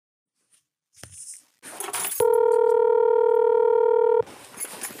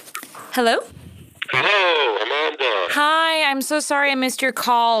Hello? Hello, Amanda. Hi, I'm so sorry I missed your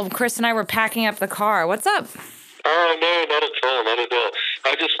call. Chris and I were packing up the car. What's up? Oh, no, not at all, not at all.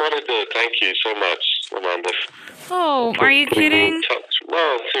 I just wanted to thank you so much, Amanda. Oh, are you putting me kidding? in touch.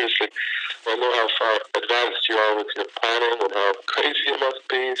 Well, seriously, I know how far advanced you are with your planning and how crazy it must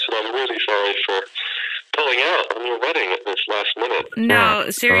be, so I'm really sorry for pulling out on your wedding at this last minute. No,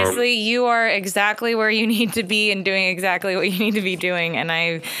 seriously, you are exactly where you need to be and doing exactly what you need to be doing. And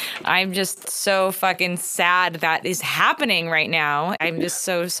I'm just so fucking sad that is happening right now. I'm just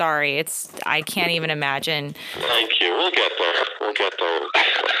so sorry. I can't even imagine. Thank you. We'll get there. We'll get there.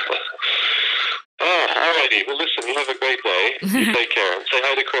 Alrighty. Well, listen, you have a great day. You take care. Say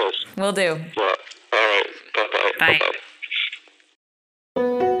hi to Chris. Will do. Yeah. All right. Bye-bye. Bye. Bye-bye.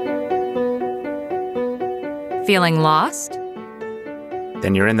 Feeling lost?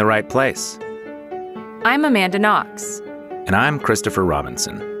 Then you're in the right place. I'm Amanda Knox. And I'm Christopher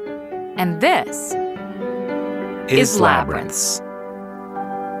Robinson. And this is Labyrinths.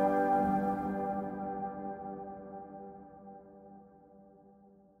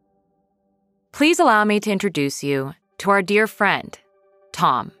 Please allow me to introduce you to our dear friend,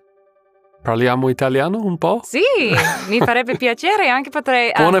 Tom. Parliamo italiano un po'? Sì, mi farebbe piacere, anche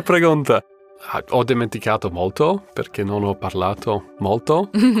potrei... Buona pregunta. Ho dimenticato molto perché non ho parlato molto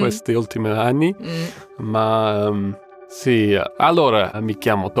questi ultimi anni, ma sì, allora mi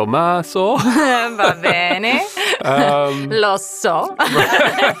chiamo Tommaso. Va bene, lo so.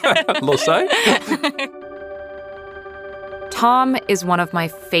 Lo sai? Tom is one of my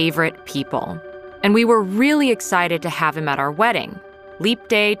favorite people, and we were really excited to have him at our wedding, Leap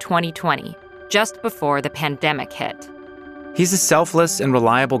Day 2020, just before the pandemic hit. He's a selfless and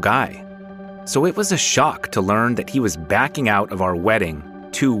reliable guy. So it was a shock to learn that he was backing out of our wedding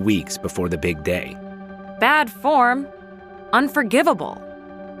 2 weeks before the big day. Bad form. Unforgivable.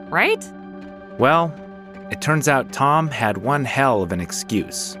 Right? Well, it turns out Tom had one hell of an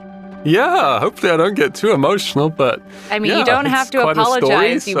excuse. Yeah, hopefully I don't get too emotional, but I mean, yeah, you don't have to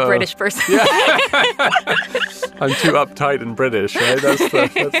apologize, you British person. Yeah. I'm too uptight and British, right? That's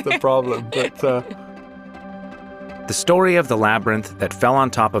the problem. But the story of the labyrinth that fell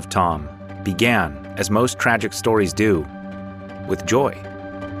on top of Tom began, as most tragic stories do, with joy.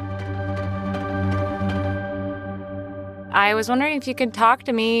 I was wondering if you could talk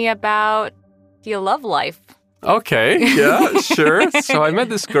to me about your love life. Okay, yeah, sure. So I met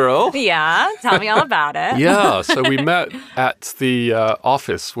this girl. Yeah, tell me all about it. Yeah, so we met at the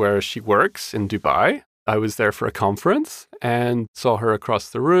office where she works in Dubai. I was there for a conference and saw her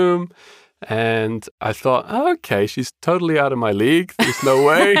across the room. And I thought, oh, okay, she's totally out of my league. There's no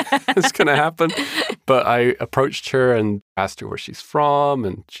way it's going to happen. But I approached her and asked her where she's from.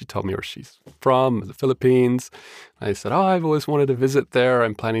 And she told me where she's from, the Philippines. I said, oh, I've always wanted to visit there.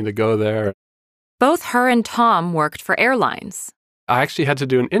 I'm planning to go there. Both her and Tom worked for airlines. I actually had to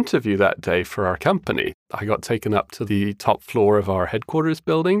do an interview that day for our company. I got taken up to the top floor of our headquarters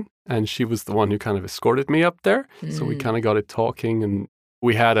building. And she was the one who kind of escorted me up there. So we kind of got it talking, and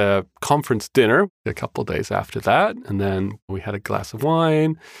we had a conference dinner a couple of days after that, and then we had a glass of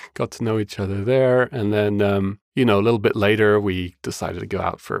wine, got to know each other there, and then, a little bit later, we decided to go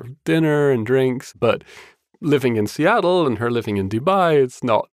out for dinner and drinks. But living in Seattle and her living in Dubai, it's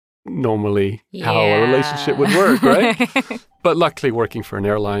not normally how a relationship would work, right? But luckily, working for an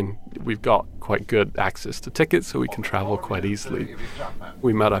airline, we've got quite good access to tickets, so we can travel quite easily.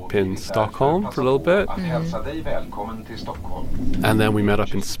 We met up in Stockholm for a little bit. And then we met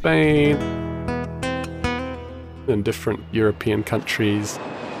up in Spain, in different European countries.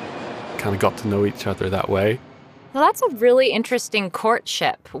 Kind of got to know each other that way. Well, that's a really interesting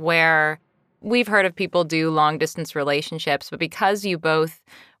courtship where we've heard of people do long-distance relationships, but because you both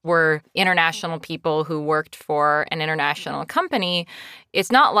were international people who worked for an international company,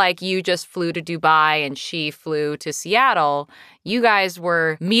 it's not like you just flew to Dubai and she flew to Seattle. You guys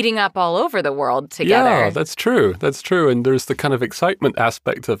were meeting up all over the world together. Yeah, that's true. That's true. And there's the kind of excitement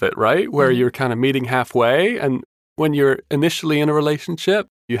aspect of it, right? Where you're kind of meeting halfway. And when you're initially in a relationship,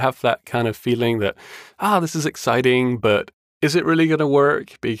 you have that kind of feeling that, this is exciting, but is it really going to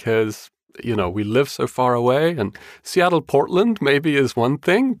work? Because we live so far away, and Seattle, Portland maybe is one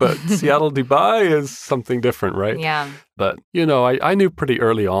thing, but Seattle, Dubai is something different, right? Yeah. But, I knew pretty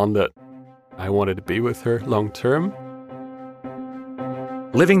early on that I wanted to be with her long term.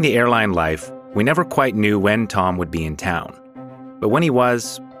 Living the airline life, we never quite knew when Tom would be in town. But when he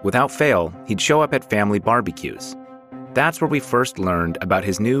was, without fail, he'd show up at family barbecues. That's where we first learned about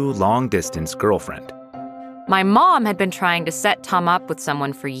his new long-distance girlfriend. My mom had been trying to set Tom up with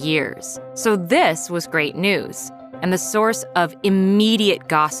someone for years, so this was great news. and the source of immediate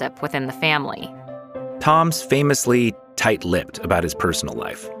gossip within the family. Tom's famously tight-lipped about his personal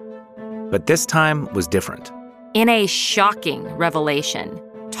life. But this time was different. In a shocking revelation,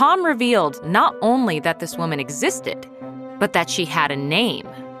 Tom revealed not only that this woman existed, but that she had a name,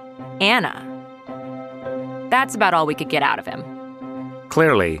 Anna. That's about all we could get out of him.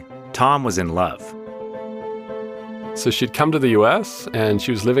 Clearly, Tom was in love. So she'd come to the US and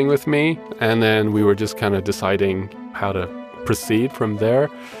she was living with me, and then we were just kind of deciding how to proceed from there.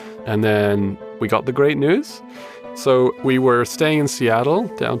 And then we got the great news. So we were staying in Seattle,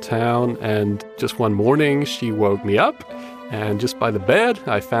 downtown, and just one morning she woke me up, and just by the bed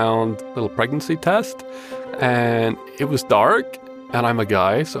I found a little pregnancy test, and it was dark, and I'm a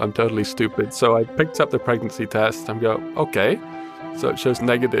guy, so I'm totally stupid. So I picked up the pregnancy test and go, okay, so it shows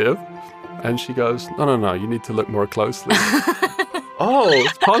negative. And she goes, no, you need to look more closely. Oh,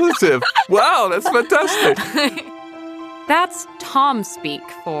 it's positive. Wow, that's fantastic. That's Tom speak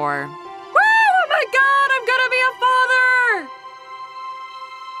for, oh my God, I'm gonna be a father!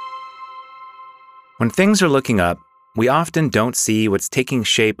 When things are looking up, we often don't see what's taking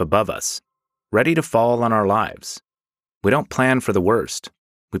shape above us, ready to fall on our lives. We don't plan for the worst.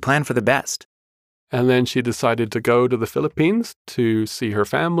 We plan for the best. And then she decided to go to the Philippines to see her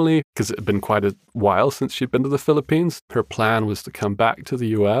family because it had been quite a while since she'd been to the Philippines. Her plan was to come back to the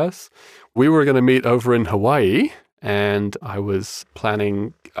US. We were going to meet over in Hawaii, and I was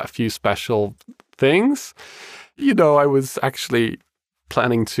planning a few special things. You know, I was actually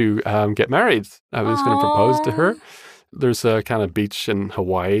planning to get married. I was going to propose to her. There's a kind of beach in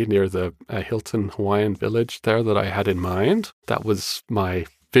Hawaii near the Hilton Hawaiian Village there that I had in mind. That was my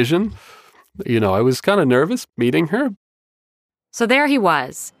vision. You know, I was kind of nervous meeting her. So there he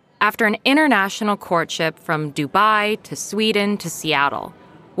was, after an international courtship from Dubai to Sweden to Seattle,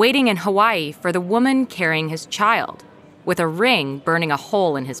 waiting in Hawaii for the woman carrying his child, with a ring burning a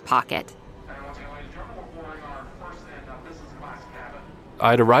hole in his pocket.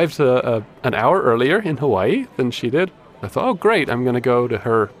 I'd arrived an hour earlier in Hawaii than she did. I thought, oh, great, I'm going to go to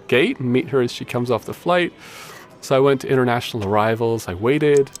her gate and meet her as she comes off the flight. So I went to international arrivals. I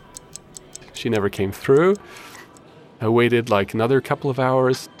waited. She never came through. I waited like another couple of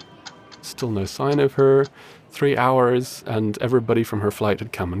hours. Still no sign of her. 3 hours, and everybody from her flight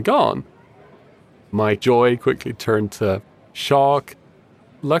had come and gone. My joy quickly turned to shock.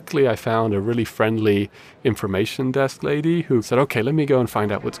 Luckily, I found a really friendly information desk lady who said, okay, let me go and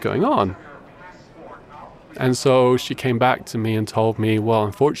find out what's going on. And so she came back to me and told me, well,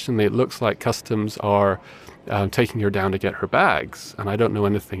 unfortunately, it looks like customs are taking her down to get her bags, and I don't know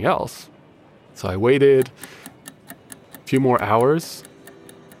anything else. So I waited a few more hours.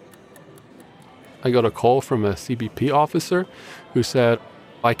 I got a call from a CBP officer who said,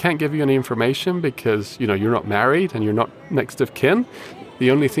 I can't give you any information because, you know, you're not married and you're not next of kin.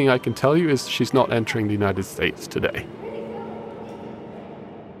 The only thing I can tell you is she's not entering the United States today.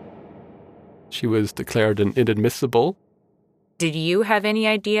 She was declared inadmissible. Did you have any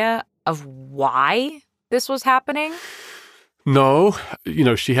idea of why this was happening? No. You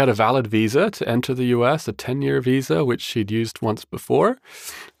know, she had a valid visa to enter the US, a 10-year visa, which she'd used once before.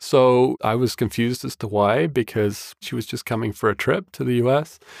 So I was confused as to why, because she was just coming for a trip to the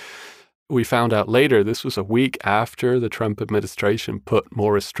US. We found out later, this was a week after the Trump administration put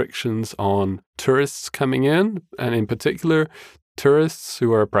more restrictions on tourists coming in, and in particular, tourists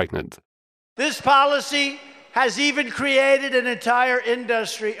who are pregnant. This policy has even created an entire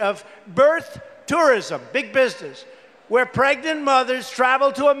industry of birth tourism, big business, where pregnant mothers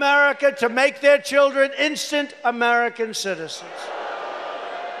travel to America to make their children instant American citizens.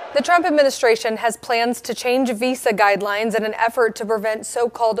 The Trump administration has plans to change visa guidelines in an effort to prevent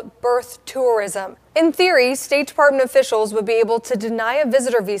so-called birth tourism. In theory, State Department officials would be able to deny a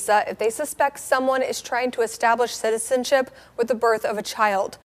visitor visa if they suspect someone is trying to establish citizenship with the birth of a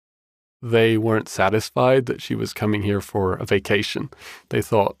child. They weren't satisfied that she was coming here for a vacation. They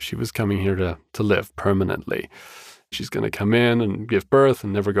thought she was coming here to live permanently. She's going to come in and give birth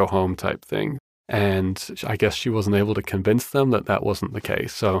and never go home type thing. And I guess she wasn't able to convince them that that wasn't the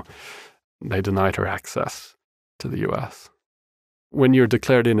case. So they denied her access to the U.S. When you're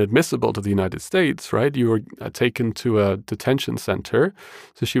declared inadmissible to the United States, right, you were taken to a detention center.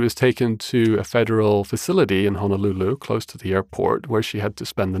 So she was taken to a federal facility in Honolulu, close to the airport, where she had to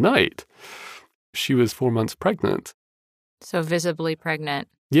spend the night. She was 4 months pregnant. So visibly pregnant.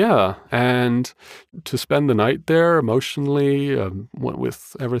 Yeah, and to spend the night there emotionally,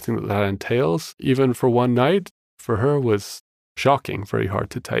 with everything that entails, even for one night, for her was shocking, very hard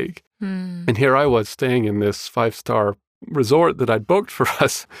to take. And here I was staying in this 5-star resort that I'd booked for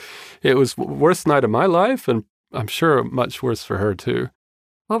us. It was the worst night of my life, and I'm sure much worse for her too.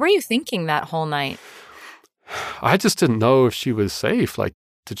 What were you thinking that whole night? I just didn't know if she was safe. Like,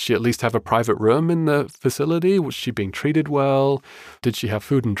 did she at least have a private room in the facility? Was she being treated well? Did she have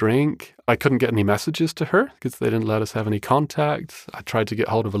food and drink? I couldn't get any messages to her because they didn't let us have any contact. I tried to get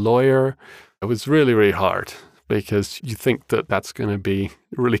hold of a lawyer. It was really, really hard because you think that that's going to be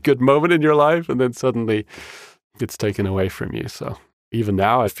a really good moment in your life, and then suddenly it's taken away from you. So even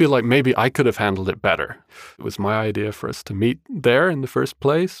now, I feel like maybe I could have handled it better. It was my idea for us to meet there in the first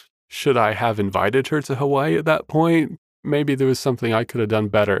place. Should I have invited her to Hawaii at that point? Maybe there was something I could have done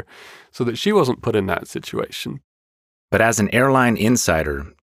better so that she wasn't put in that situation. But as an airline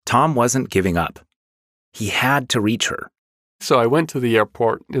insider, Tom wasn't giving up. He had to reach her. So I went to the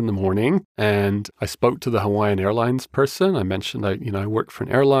airport in the morning and I spoke to the Hawaiian Airlines person. I mentioned I work for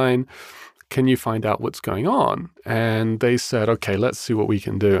an airline. Can you find out what's going on? And they said, okay, let's see what we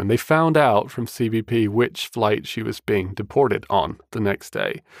can do. And they found out from CBP which flight she was being deported on the next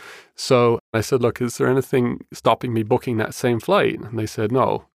day. So I said, look, is there anything stopping me booking that same flight? And they said,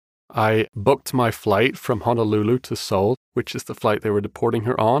 no. I booked my flight from Honolulu to Seoul, which is the flight they were deporting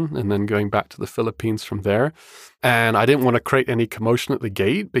her on, and then going back to the Philippines from there. And I didn't want to create any commotion at the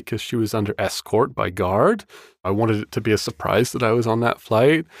gate because she was under escort by guard. I wanted it to be a surprise that I was on that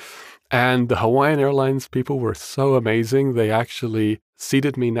flight. And the Hawaiian Airlines people were so amazing. They actually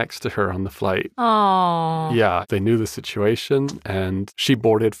seated me next to her on the flight. Oh. Yeah, they knew the situation and she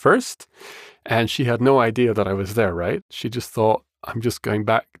boarded first. And she had no idea that I was there, right? She just thought, I'm just going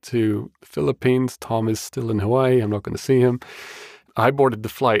back to the Philippines. Tom is still in Hawaii. I'm not going to see him. I boarded the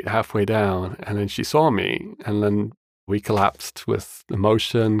flight halfway down and then she saw me and then we collapsed with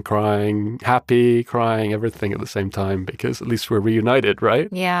emotion, crying, happy, crying, everything at the same time because at least we're reunited, right?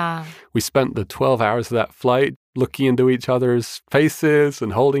 Yeah. We spent the 12 hours of that flight looking into each other's faces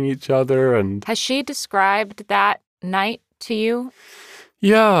and holding each other. And has she described that night to you?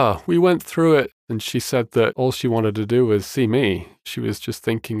 Yeah, we went through it and she said that all she wanted to do was see me. She was just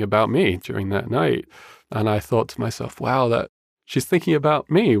thinking about me during that night. And I thought to myself, wow, that she's thinking about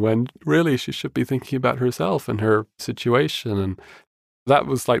me when really she should be thinking about herself and her situation. And that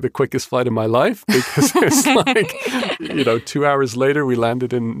was like the quickest flight of my life because it's like, 2 hours later, we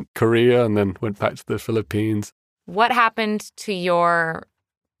landed in Korea and then went back to the Philippines. What happened to your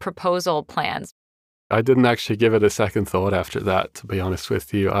proposal plans? I didn't actually give it a second thought after that, to be honest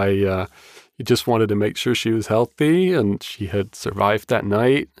with you. I just wanted to make sure she was healthy and she had survived that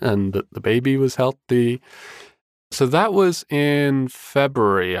night and that the baby was healthy. So that was in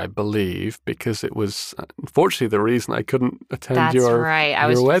February, I believe, because it was unfortunately the reason I couldn't attend your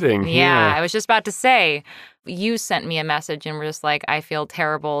wedding. Yeah, I was just about to say, you sent me a message and were just like, I feel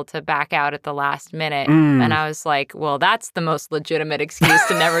terrible to back out at the last minute. And I was like, well, that's the most legitimate excuse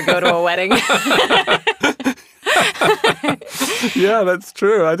to never go to a wedding. Yeah, that's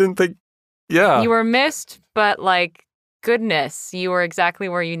true. I didn't think, You were missed, but goodness, you were exactly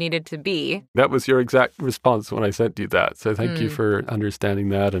where you needed to be. That was your exact response when I sent you that. So thank you for understanding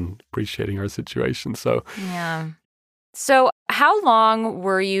that and appreciating our situation. So So how long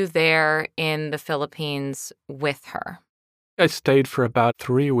were you there in the Philippines with her? I stayed for about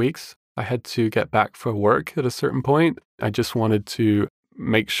 3 weeks. I had to get back for work at a certain point. I just wanted to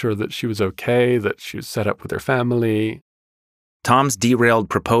make sure that she was okay, that she was set up with her family. Tom's derailed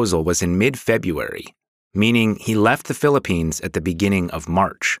proposal was in mid-February, meaning he left the Philippines at the beginning of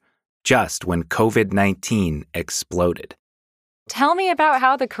March, just when COVID-19 exploded. Tell me about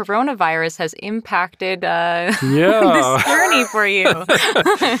how the coronavirus has impacted this journey for you.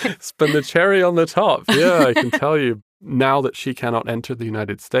 It's been the cherry on the top. Yeah, I can tell you. Now that she cannot enter the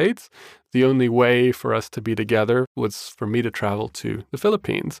United States, the only way for us to be together was for me to travel to the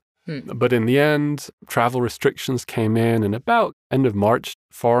Philippines. But in the end, travel restrictions came in, and about end of March,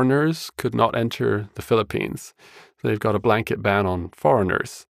 foreigners could not enter the Philippines. They've got a blanket ban on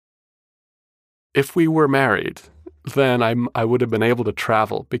foreigners. If we were married, then I would have been able to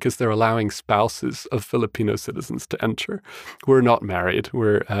travel because they're allowing spouses of Filipino citizens to enter. We're not married.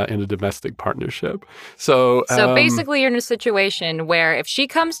 We're in a domestic partnership. So basically you're in a situation where if she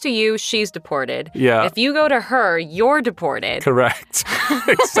comes to you, she's deported. Yeah. If you go to her, you're deported. Correct.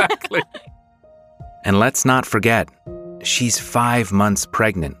 Exactly. And let's not forget, she's 5 months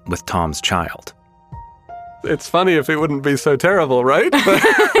pregnant with Tom's child. It's funny if it wouldn't be so terrible, right?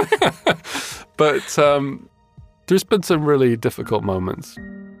 But there's been some really difficult moments.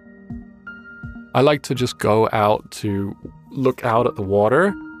 I like to just go out to look out at the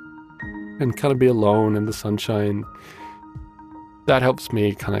water and kind of be alone in the sunshine. That helps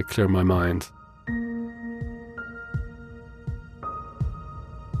me kind of clear my mind.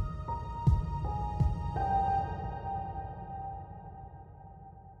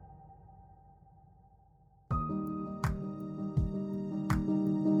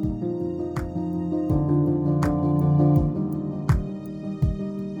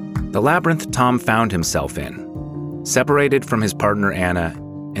 The labyrinth Tom found himself in, separated from his partner Anna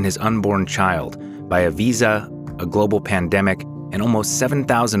and his unborn child by a visa, a global pandemic, and almost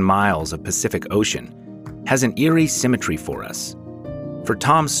 7,000 miles of Pacific Ocean, has an eerie symmetry for us. For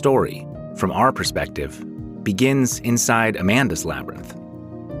Tom's story, from our perspective, begins inside Amanda's labyrinth.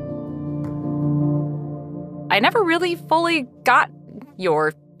 I never really fully got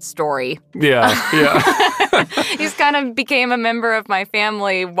your story. Yeah. You just kind of became a member of my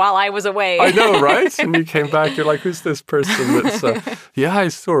family while I was away. I know, right? And you came back, you're like, who's this person that's... Yeah, I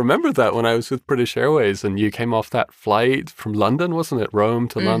still remember that when I was with British Airways and you came off that flight from London, wasn't it? Rome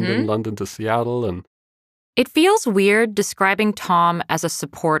to London, London to Seattle. And it feels weird describing Tom as a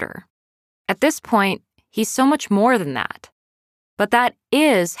supporter. At this point, he's so much more than that. But that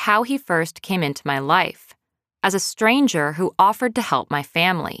is how he first came into my life, as a stranger who offered to help my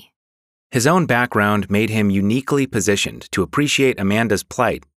family. His own background made him uniquely positioned to appreciate Amanda's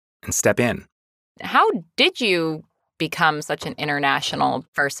plight and step in. How did you become such an international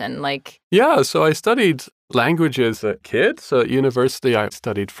person? Yeah, so I studied languages as a kid. So at university, I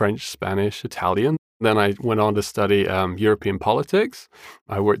studied French, Spanish, Italian. Then I went on to study European politics.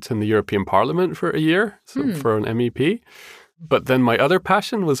 I worked in the European Parliament for a year, for an MEP. But then my other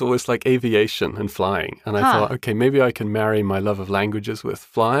passion was always like aviation and flying. And I thought, okay, maybe I can marry my love of languages with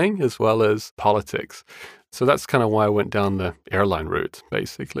flying as well as politics. So that's kind of why I went down the airline route,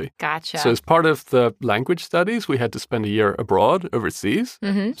 basically. Gotcha. So as part of the language studies, we had to spend a year abroad, overseas.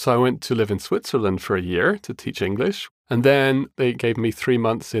 So I went to live in Switzerland for a year to teach English. And then they gave me 3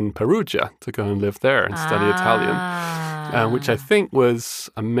 months in Perugia to go and live there and study Italian, which I think was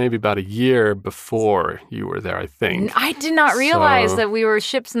maybe about a year before you were there, I think. I did not realize that we were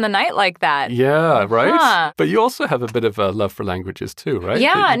ships in the night like that. Yeah, right? But you also have a bit of a love for languages too, right?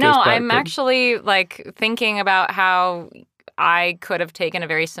 Yeah, no, I'm actually thinking about how I could have taken a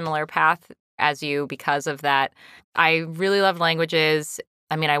very similar path as you because of that. I really love languages.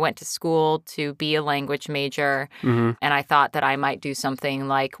 I mean, I went to school to be a language major, and I thought that I might do something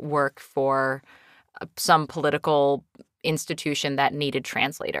like work for some political institution that needed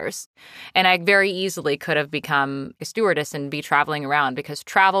translators. And I very easily could have become a stewardess and be traveling around because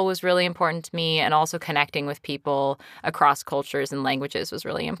travel was really important to me, and also connecting with people across cultures and languages was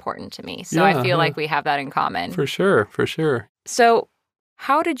really important to me. So I feel like we have that in common. For sure, for sure. So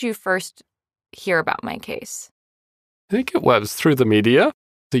how did you first hear about my case? I think it was through the media.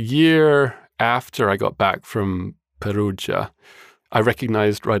 The year after I got back from Perugia, I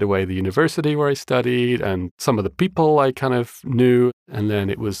recognized right away the university where I studied and some of the people I kind of knew. And then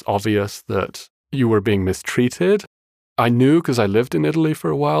it was obvious that you were being mistreated. I knew, because I lived in Italy for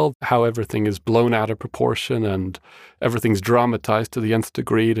a while, how everything is blown out of proportion and everything's dramatized to the nth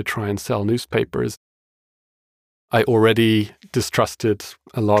degree to try and sell newspapers. I already distrusted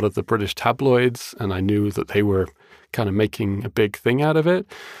a lot of the British tabloids, and I knew that they were kind of making a big thing out of it.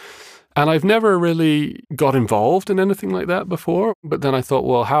 And I've never really got involved in anything like that before. But then I thought,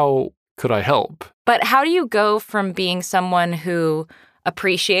 well, how could I help? But how do you go from being someone who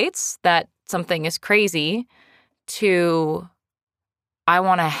appreciates that something is crazy to, I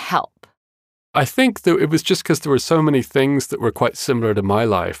want to help? I think that it was just because there were so many things that were quite similar to my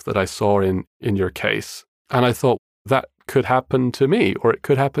life that I saw in your case. And I thought that could happen to me, or it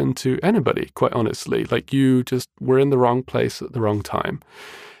could happen to anybody, quite honestly. Like, you just were in the wrong place at the wrong time.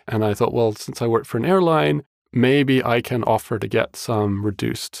 And I thought, well, since I work for an airline, maybe I can offer to get some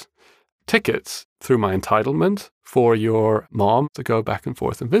reduced tickets through my entitlement for your mom to go back and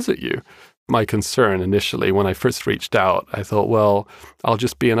forth and visit you. My concern initially when I first reached out, I thought, well, I'll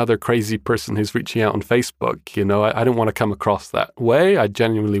just be another crazy person who's reaching out on Facebook. You know, I didn't want to come across that way. I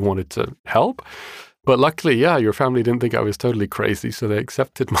genuinely wanted to help. But luckily, yeah, your family didn't think I was totally crazy, so they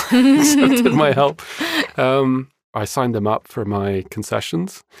accepted my help. I signed them up for my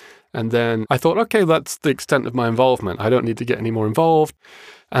concessions. And then I thought, okay, that's the extent of my involvement. I don't need to get any more involved.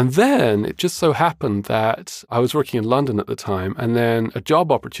 And then it just so happened that I was working in London at the time, and then a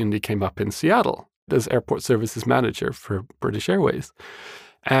job opportunity came up in Seattle as airport services manager for British Airways.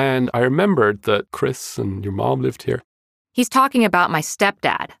 And I remembered that Chris and your mom lived here. He's talking about my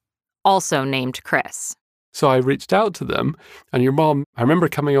stepdad, also named Chris. So I reached out to them, and your mom, I remember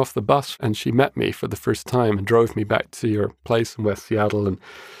coming off the bus and she met me for the first time and drove me back to your place in West Seattle. And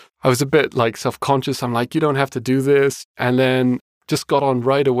I was a bit self-conscious. I'm like, you don't have to do this. And then just got on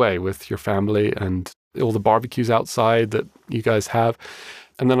right away with your family and all the barbecues outside that you guys have.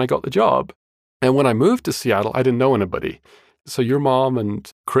 And then I got the job. And when I moved to Seattle, I didn't know anybody. So your mom and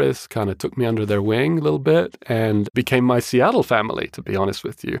Chris kind of took me under their wing a little bit and became my Seattle family, to be honest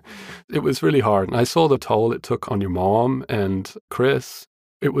with you. It was really hard. And I saw the toll it took on your mom and Chris.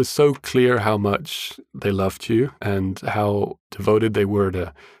 It was so clear how much they loved you and how devoted they were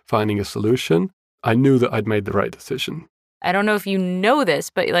to finding a solution. I knew that I'd made the right decision. I don't know if you know this,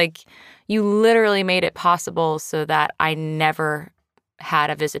 but like you literally made it possible so that I never had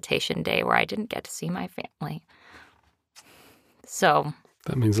a visitation day where I didn't get to see my family. So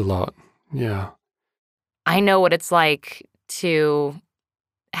that means a lot. Yeah. I know what it's like to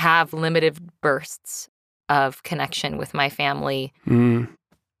have limited bursts of connection with my family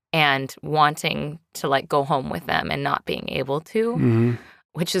and wanting to like go home with them and not being able to,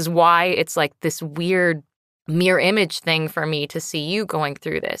 which is why it's like this weird mirror image thing for me to see you going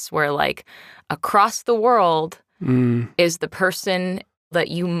through this, where like across the world is the person that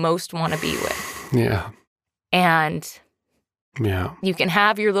you most want to be with. Yeah. And yeah, you can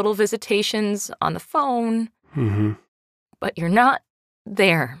have your little visitations on the phone, but you're not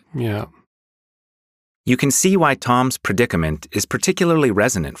there. Yeah. You can see why Tom's predicament is particularly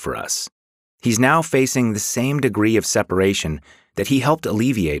resonant for us. He's now facing the same degree of separation that he helped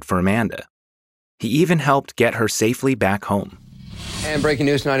alleviate for Amanda. He even helped get her safely back home. And breaking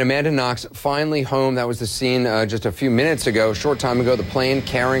news tonight, Amanda Knox finally home. That was the scene just a few minutes ago. A short time ago, the plane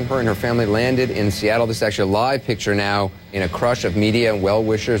carrying her and her family landed in Seattle. This is actually a live picture now in a crush of media and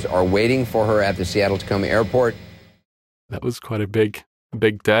well-wishers are waiting for her at the Seattle-Tacoma airport. That was quite a big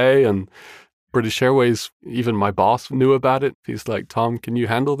day, and British Airways, even my boss knew about it. He's like, Tom, can you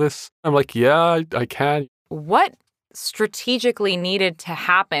handle this? I'm like, yeah, I can. What strategically needed to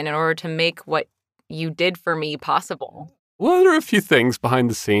happen in order to make what you did for me possible? Well, there are a few things behind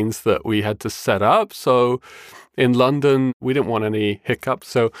the scenes that we had to set up. So in London, we didn't want any hiccups.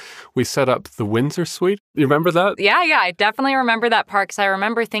 So we set up the Windsor suite. You remember that? Yeah, I definitely remember that part because I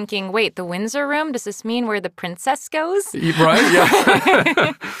remember thinking, wait, the Windsor room? Does this mean where the princess goes? Right,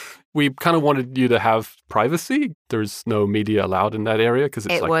 yeah. We kind of wanted you to have privacy. There's no media allowed in that area because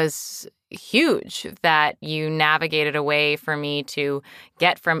it was huge that you navigated a way for me to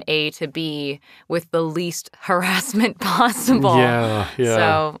get from A to B with the least harassment possible. Yeah.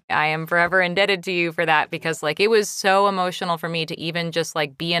 So I am forever indebted to you for that because like it was so emotional for me to even just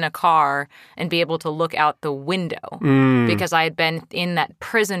like be in a car and be able to look out the window because I had been in that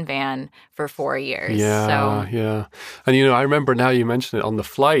prison van for 4 years. Yeah. And I remember now you mentioned it on the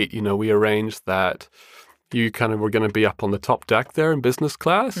flight, we arranged that you kind of were going to be up on the top deck there in business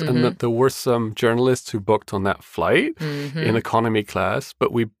class and that there were some journalists who booked on that flight in economy class,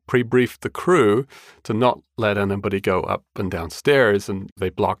 but we pre-briefed the crew to not let anybody go up and downstairs and they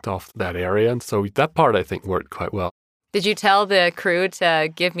blocked off that area. And so that part, I think, worked quite well. Did you tell the crew to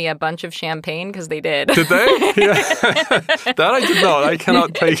give me a bunch of champagne? Because they did. Did they? Yeah. That I did not. I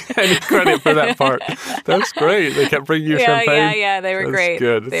cannot take any credit for that part. That's great. They kept bringing you champagne. Yeah. They were great.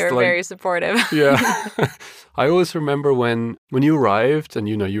 Good. They were very supportive. Yeah. I always remember when you arrived and,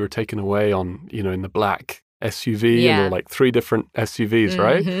 you were taken away on, in the black SUV and there were like 3 different SUVs,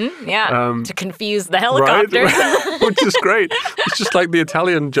 right? Yeah, to confuse the helicopters. Right? Which is great. It's just like the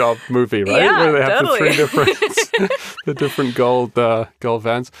Italian Job movie, right? Yeah, where they have totally. the different gold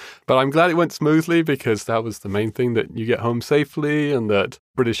vans. But I'm glad it went smoothly because that was the main thing, that you get home safely and that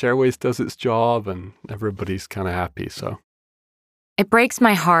British Airways does its job and everybody's kind of happy. So it breaks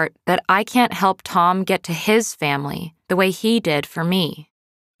my heart that I can't help Tom get to his family the way he did for me.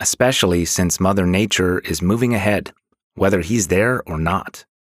 Especially since Mother Nature is moving ahead, whether he's there or not.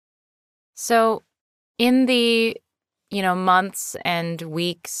 So in the, months and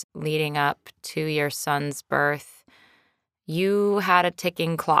weeks leading up to your son's birth, you had a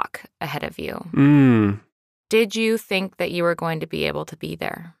ticking clock ahead of you. Did you think that you were going to be able to be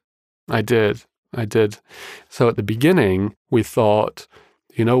there? I did. So at the beginning, we thought,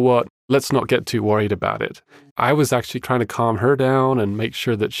 you know what? Let's not get too worried about it. I was actually trying to calm her down and make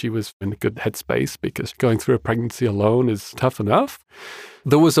sure that she was in a good headspace because going through a pregnancy alone is tough enough.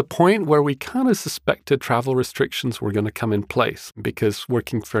 There was a point where we kind of suspected travel restrictions were going to come in place because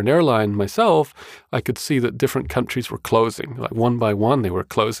working for an airline myself, I could see that different countries were closing. Like one by one, they were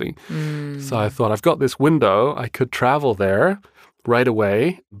closing. So I thought, I've got this window. I could travel there right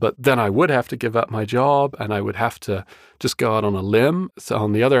away, but then I would have to give up my job and I would have to just go out on a limb. So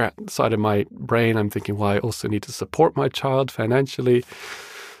on the other side of my brain, I'm thinking, well, I also need to support my child financially.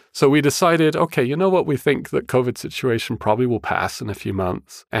 So we decided, okay, you know what? We think that COVID situation probably will pass in a few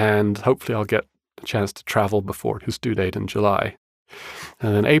months and hopefully I'll get a chance to travel before his due date in July.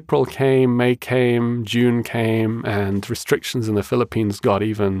 And then April came, May came, June came, and restrictions in the Philippines got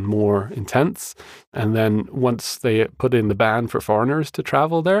even more intense. And then once they put in the ban for foreigners to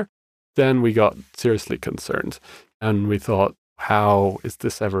travel there, then we got seriously concerned. And we thought, how is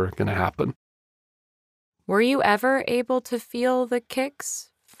this ever going to happen? Were you ever able to feel the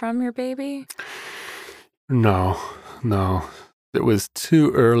kicks from your baby? No. It was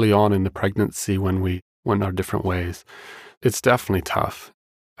too early on in the pregnancy when we went our different ways. It's definitely tough.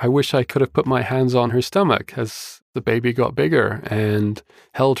 I wish I could have put my hands on her stomach as the baby got bigger and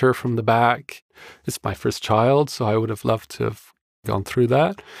held her from the back. It's my first child, so I would have loved to have gone through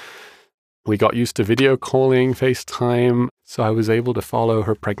that. We got used to video calling, FaceTime, so I was able to follow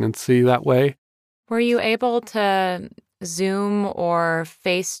her pregnancy that way. Were you able to Zoom or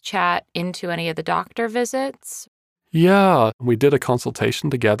face chat into any of the doctor visits? Yeah, we did a consultation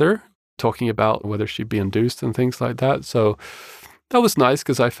together, talking about whether she'd be induced and things like that. So that was nice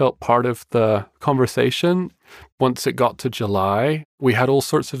because I felt part of the conversation. Once it got to July, we had all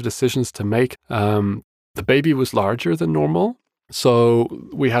sorts of decisions to make. The baby was larger than normal, so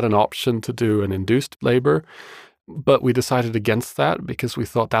we had an option to do an induced labor, but we decided against that because we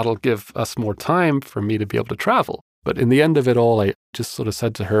thought that'll give us more time for me to be able to travel. But in the end of it all, I just sort of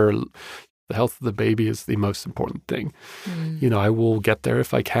said to her, the health of the baby is the most important thing. I will get there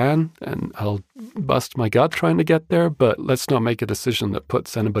if I can, and I'll bust my gut trying to get there, but let's not make a decision that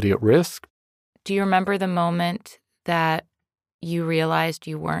puts anybody at risk. Do you remember the moment that you realized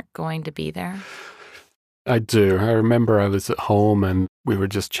you weren't going to be there? I do. I remember I was at home and we were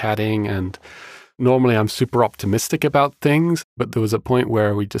just chatting, and normally I'm super optimistic about things, but there was a point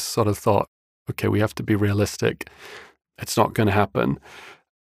where we just sort of thought, okay, we have to be realistic. It's not going to happen.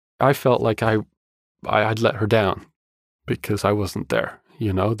 I felt like I'd let her down because I wasn't there.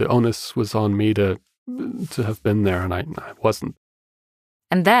 The onus was on me to have been there, and I wasn't.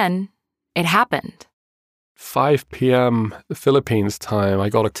 And then it happened. 5 p.m. Philippines time, I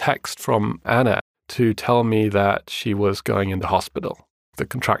got a text from Anna to tell me that she was going into hospital. The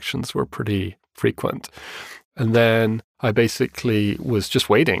contractions were pretty frequent. And then I basically was just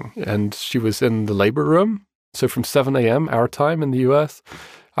waiting, and she was in the labor room. So from 7 a.m. our time in the US,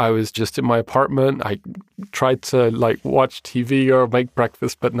 I was just in my apartment. I tried to watch TV or make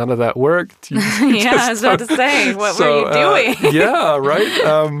breakfast, but none of that worked. I was about to say, what were you doing? Yeah,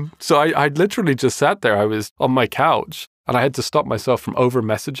 right. So I literally just sat there. I was on my couch, and I had to stop myself from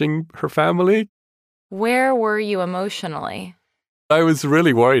over-messaging her family. Where were you emotionally? I was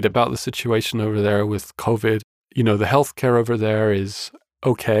really worried about the situation over there with COVID. The healthcare over there is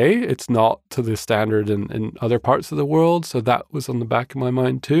okay. It's not to the standard in other parts of the world. So that was on the back of my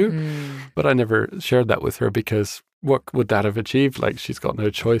mind too. But I never shared that with her because what would that have achieved? She's got no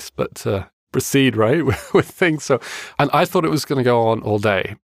choice but to proceed, right, with things. So, and I thought it was going to go on all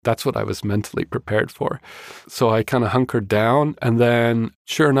day. That's what I was mentally prepared for. So I kind of hunkered down. And then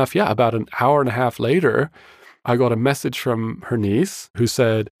sure enough, about an hour and a half later, I got a message from her niece who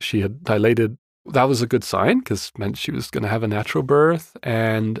said she had dilated. That was a good sign because it meant she was going to have a natural birth.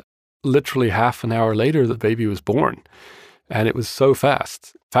 And literally half an hour later, the baby was born. And it was so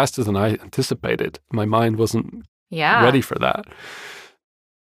fast, faster than I anticipated. My mind wasn't ready for that.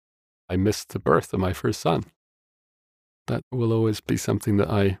 I missed the birth of my first son. That will always be something that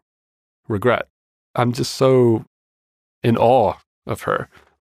I regret. I'm just so in awe of her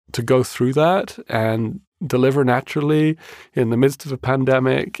to go through that and deliver naturally in the midst of a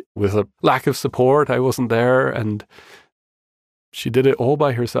pandemic with a lack of support. I wasn't there, and she did it all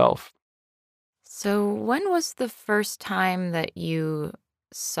by herself. So when was the first time that you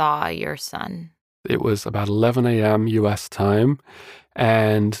saw your son? It was about 11 a.m. U.S. time,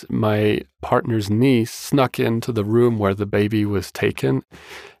 and my partner's niece snuck into the room where the baby was taken,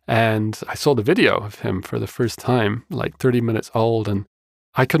 and I saw the video of him for the first time, 30 minutes old, and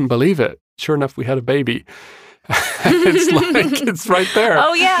I couldn't believe it. Sure enough, we had a baby. It's right there.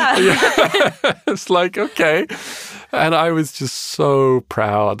 Oh, yeah. It's okay. And I was just so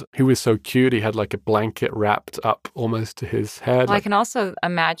proud. He was so cute. He had a blanket wrapped up almost to his head. Well, I can also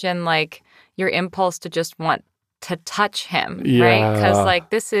imagine your impulse to just want to touch him, right? Because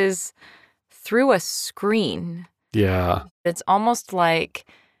this is through a screen. Yeah. It's almost like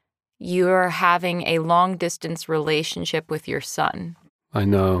you're having a long distance relationship with your son. I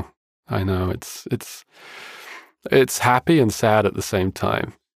know. It's happy and sad at the same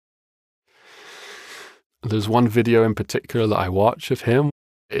time. There's one video in particular that I watch of him.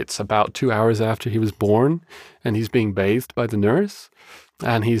 It's about 2 hours after he was born, and he's being bathed by the nurse,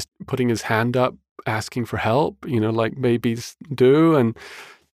 and he's putting his hand up, asking for help, like babies do, and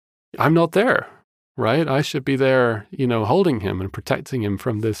I'm not there, right? I should be there, holding him and protecting him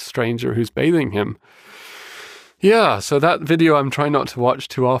from this stranger who's bathing him. Yeah, so that video I'm trying not to watch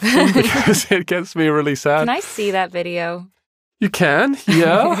too often because it gets me really sad. Can I see that video? You can,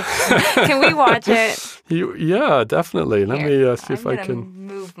 yeah. Can we watch it? Yeah, definitely. Let me see if I can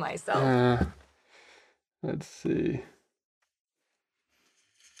move myself. Let's see.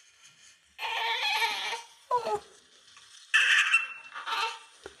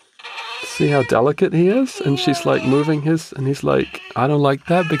 see how delicate he is? And she's like moving his, and he's like, I don't like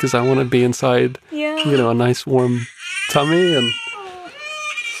that because I want to be inside, a nice warm tummy. And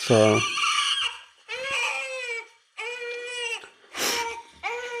so...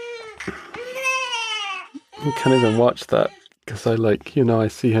 You can't even watch that because I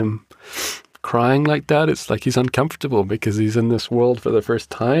see him crying like that. It's like he's uncomfortable because he's in this world for the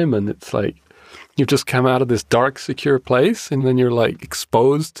first time, and it's like you've just come out of this dark, secure place, and then you're like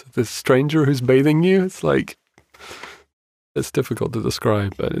exposed to this stranger who's bathing you. It's like, it's difficult to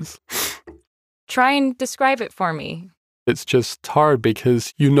describe, but it's... Try and describe it for me. It's just hard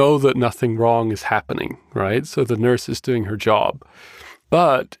because you know that nothing wrong is happening, right? So the nurse is doing her job,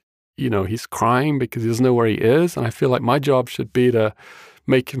 but he's crying because he doesn't know where he is. And I feel like my job should be to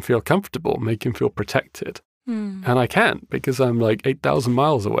make him feel comfortable, make him feel protected. And I can't because I'm like 8,000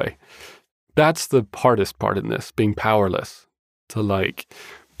 miles away. That's the hardest part in this, being powerless to like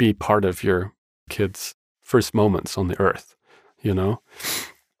be part of your kid's first moments on the earth,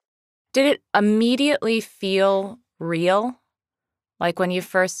 Did it immediately feel real? Like when you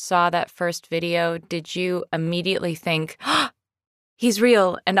first saw that first video, did you immediately think, he's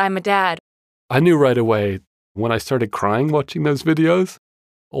real and I'm a dad? I knew right away when I started crying watching those videos,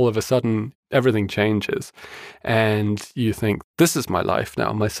 all of a sudden everything changes. And you think, this is my life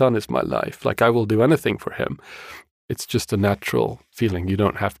now. My son is my life. Like I will do anything for him. It's just a natural feeling. You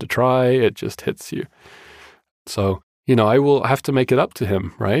don't have to try. It just hits you. So, I will have to make it up to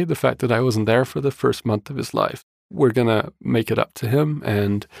him, right? The fact that I wasn't there for the first month of his life. We're going to make it up to him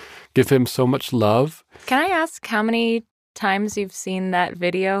and give him so much love. Can I ask how many times you've seen that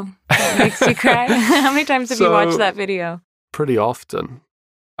video that makes you cry? How many times have you watched that video? Pretty often.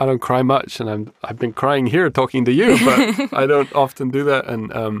 I don't cry much, and I've been crying here talking to you, but I don't often do that.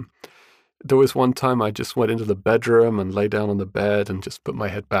 And there was one time I just went into the bedroom and lay down on the bed and just put my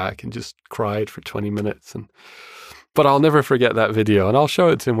head back and just cried for 20 minutes. But I'll never forget that video, and I'll show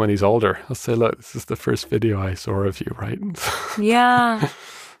it to him when he's older. I'll say, look, this is the first video I saw of you, right? Yeah.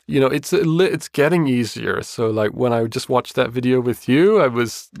 It's getting easier. So like when I just watched that video with you, I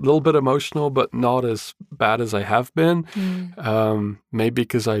was a little bit emotional, but not as bad as I have been. Maybe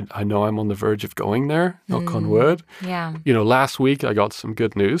because I know I'm on the verge of going there, knock on wood. Yeah. Last week I got some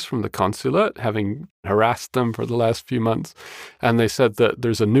good news from the consulate, having harassed them for the last few months. And they said that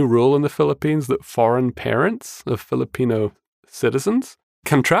there's a new rule in the Philippines that foreign parents of Filipino citizens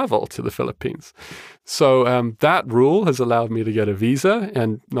can travel to the Philippines. So that rule has allowed me to get a visa,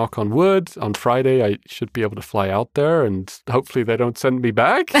 and knock on wood, on Friday I should be able to fly out there, and hopefully they don't send me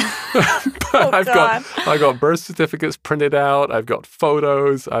back. But I got birth certificates printed out, I've got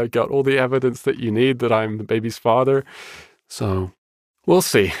photos, I've got all the evidence that you need that I'm the baby's father. So we'll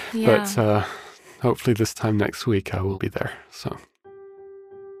see. Yeah. But hopefully this time next week I will be there. So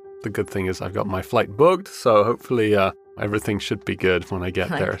the good thing is I've got my flight booked, so hopefully everything should be good when I get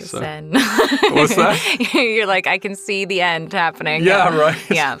there. So. What's that? You're like, I can see the end happening. Yeah, right.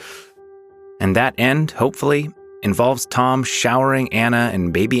 Yeah. And that end, hopefully, involves Tom showering Anna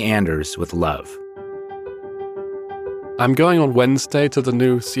and baby Anders with love. I'm going on Wednesday to the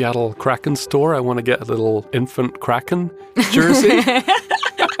new Seattle Kraken store. I want to get a little infant Kraken jersey.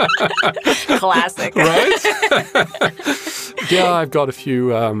 Classic. Right? Yeah, I've got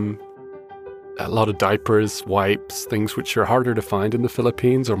a lot of diapers, wipes, things which are harder to find in the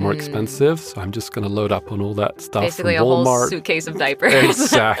Philippines or more expensive. So I'm just going to load up on all that stuff. Basically from Walmart. A whole suitcase of diapers.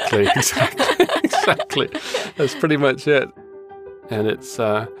 Exactly. That's pretty much it. And it's,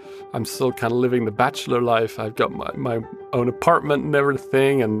 I'm still kind of living the bachelor life. I've got my own apartment and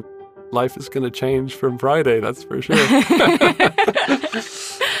everything, and life is going to change from Friday, that's for sure.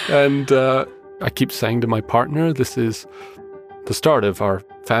 And I keep saying to my partner, this is the start of our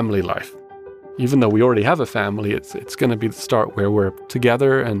family life. Even though we already have a family, it's going to be the start where we're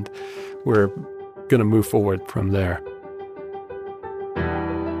together and we're going to move forward from there.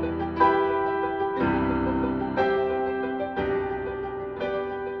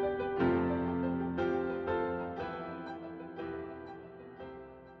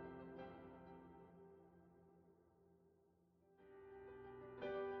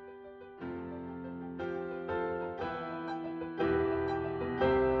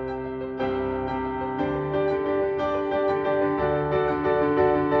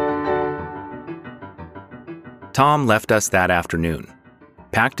 Tom left us that afternoon,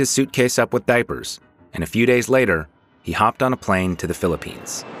 packed his suitcase up with diapers, and a few days later, he hopped on a plane to the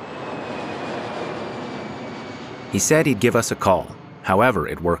Philippines. He said he'd give us a call, however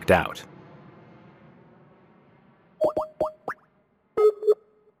it worked out.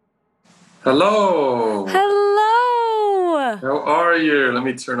 Hello. Hello. How are you? Let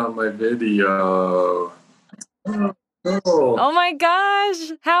me turn on my video. Oh. Oh my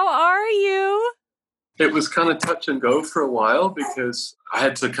gosh. How are you? It was kind of touch and go for a while because I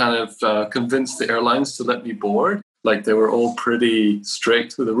had to kind of convince the airlines to let me board. Like they were all pretty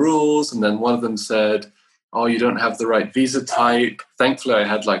strict with the rules. And then one of them said, oh, you don't have the right visa type. Thankfully, I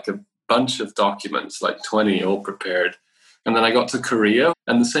had like a bunch of documents, like 20 all prepared. And then I got to Korea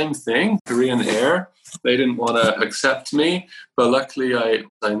and the same thing, Korean Air. They didn't want to accept me. But luckily, I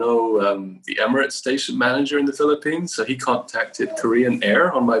know the Emirates station manager in the Philippines. So he contacted Korean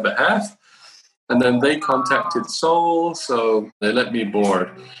Air on my behalf. And then they contacted Seoul, so they let me board.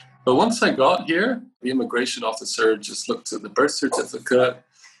 But once I got here, the immigration officer just looked at the birth certificate.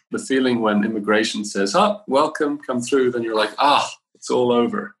 The feeling when immigration says, oh, welcome, come through, then you're like, it's all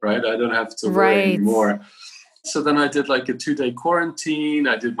over, right? I don't have to worry anymore. So then I did like a 2-day quarantine.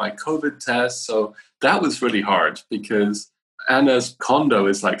 I did my COVID test. So that was really hard because Anna's condo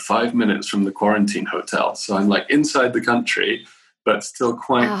is like 5 minutes from the quarantine hotel. So I'm like inside the country, but still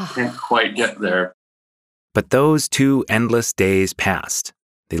can't quite get there. But those 2 endless days passed.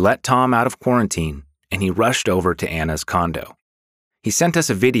 They let Tom out of quarantine, and he rushed over to Anna's condo. He sent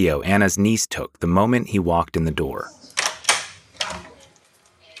us a video Anna's niece took the moment he walked in the door.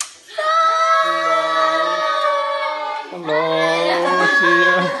 Hello,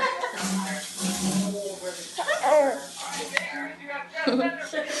 Tia.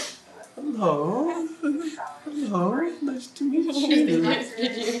 Hello. Hello. Nice to meet you. Nice to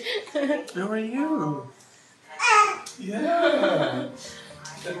meet you. How are you? Yeah.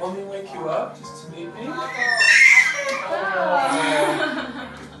 Did mommy wake you up just to meet me?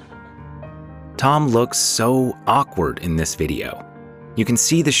 Tom looks so awkward in this video. You can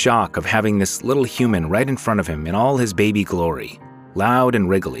see the shock of having this little human right in front of him in all his baby glory, loud and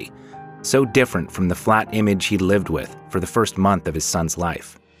wriggly, so different from the flat image he'd lived with for the first month of his son's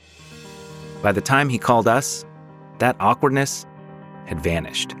life. By the time he called us, that awkwardness had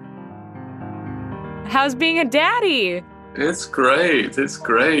vanished. How's being a daddy? It's great. It's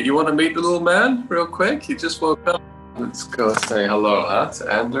great. You want to meet the little man real quick? He just woke up. Let's go say hello,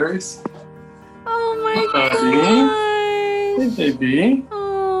 to Anders. Oh my gosh. Hey, baby.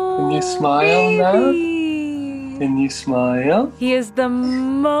 Oh, can you smile baby. now? Can you smile? He is the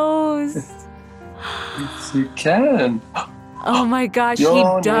most. Yes, you can. Oh my gosh, he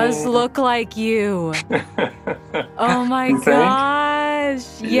does look like you. Oh my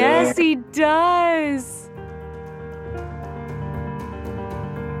gosh. Yes, he does.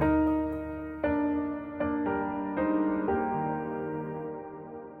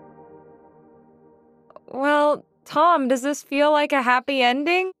 Well, Tom, does this feel like a happy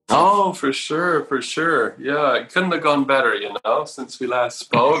ending? Oh, for sure, for sure. Yeah, it couldn't have gone better, since we last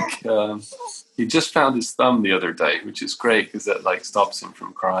spoke. He just found his thumb the other day, which is great because that stops him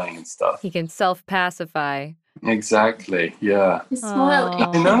from crying and stuff. He can self-pacify. Exactly, yeah. He's smiling.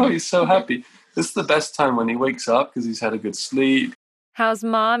 I know, he's so happy. This is the best time when he wakes up because he's had a good sleep. How's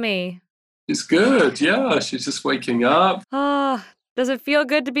mommy? She's good, yeah. She's just waking up. Oh, does it feel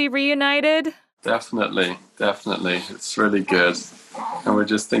good to be reunited? Definitely. It's really good. And we're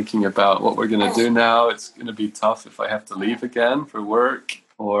just thinking about what we're going to do now. It's going to be tough if I have to leave again for work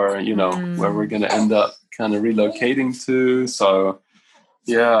or, where we're going to end up kind of relocating to. So,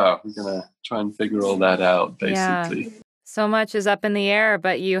 yeah, we're going to try and figure all that out, basically. Yeah. So much is up in the air,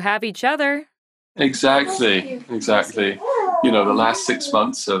 but you have each other. Exactly. The last 6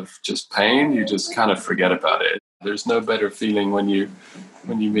 months of just pain, you just kind of forget about it. There's no better feeling when you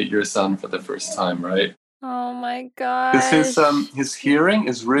meet your son for the first time, right? Oh my gosh. His hearing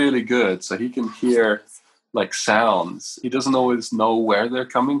is really good, so he can hear like sounds. He doesn't always know where they're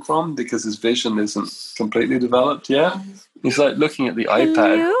coming from because his vision isn't completely developed yet. He's like looking at the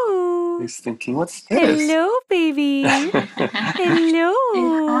iPad. Hello. He's thinking, what's this? Hello, baby. Hello.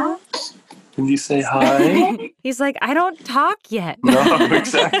 Can you say hi? He's like, I don't talk yet. No,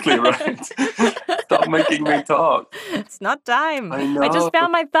 exactly right. Stop making me talk. It's not time. I know. I just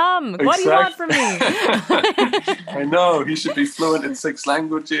found my thumb. What do you want from me? I know. He should be fluent in 6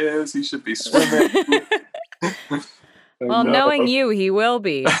 languages. He should be swimming. Well, knowing you, he will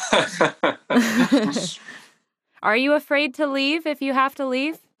be. Are you afraid to leave if you have to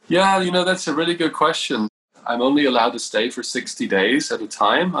leave? Yeah, that's a really good question. I'm only allowed to stay for 60 days at a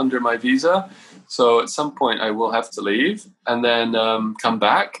time under my visa. So at some point I will have to leave and then come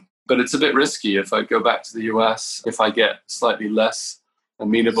back. But it's a bit risky if I go back to the US, if I get slightly less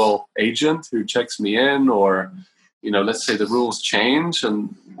amenable agent who checks me in or, let's say the rules change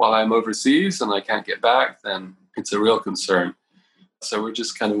and while I'm overseas and I can't get back, then it's a real concern. So we're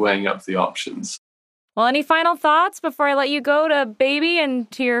just kind of weighing up the options. Well, any final thoughts before I let you go to baby and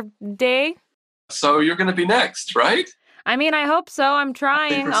to your day? So you're going to be next, right? I mean, I hope so. I'm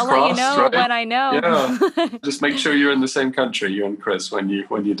trying. Fingers I'll let you know crossed, right? when I know. Yeah. Just make sure you're in the same country, you and Chris, when you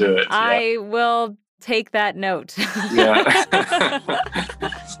do it. I will take that note. Yeah.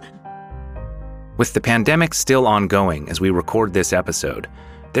 With the pandemic still ongoing as we record this episode,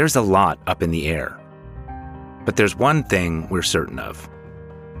 there's a lot up in the air. But there's one thing we're certain of.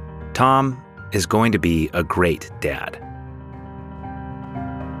 Tom is going to be a great dad.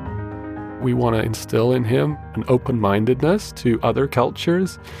 We want to instill in him an open-mindedness to other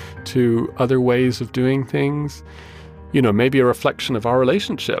cultures, to other ways of doing things. Maybe a reflection of our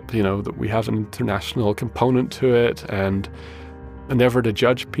relationship, that we have an international component to it, and never to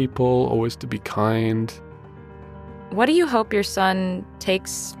judge people, always to be kind. What do you hope your son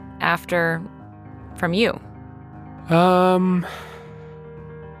takes after from you?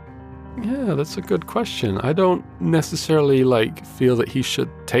 Yeah, that's a good question. I don't necessarily feel that he should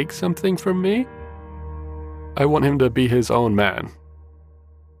take something from me. I want him to be his own man.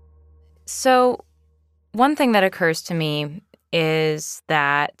 So, one thing that occurs to me is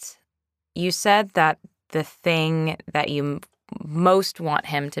that you said that the thing that you most want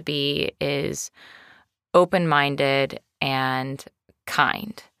him to be is open-minded and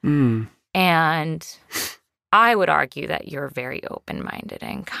kind. And I would argue that you're very open-minded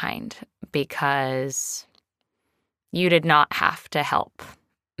and kind because you did not have to help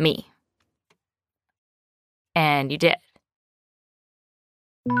me. And you did.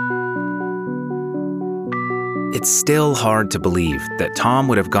 It's still hard to believe that Tom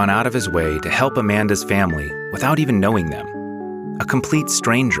would have gone out of his way to help Amanda's family without even knowing them. A complete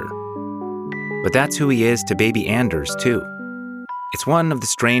stranger. But that's who he is to baby Anders, too. It's one of the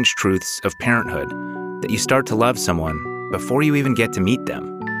strange truths of parenthood, that you start to love someone before you even get to meet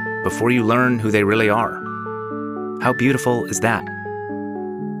them, before you learn who they really are. How beautiful is that?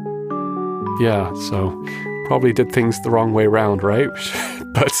 Yeah, so probabprobably did things the wrong way around, right?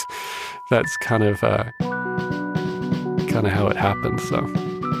 But that's kind of how it happened, so.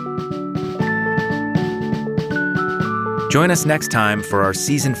 Join us next time for our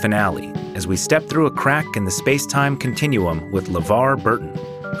season finale as we step through a crack in the space-time continuum with LeVar Burton,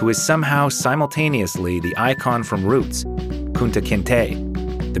 who is somehow simultaneously the icon from Roots, Kunta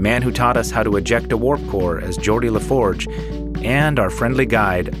Kinte, the man who taught us how to eject a warp core as Geordie LaForge, and our friendly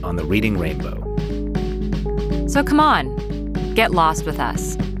guide on the Reading Rainbow. So come on, get lost with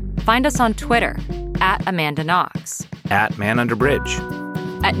us. Find us on Twitter at Amanda Knox, at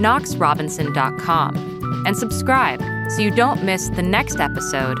ManUnderBridge, at knoxrobinson.com, and subscribe so you don't miss the next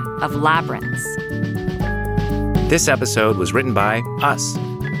episode of Labyrinths. This episode was written by us,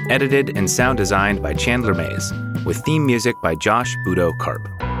 edited and sound designed by Chandler Mays, with theme music by Josh Budo Karp.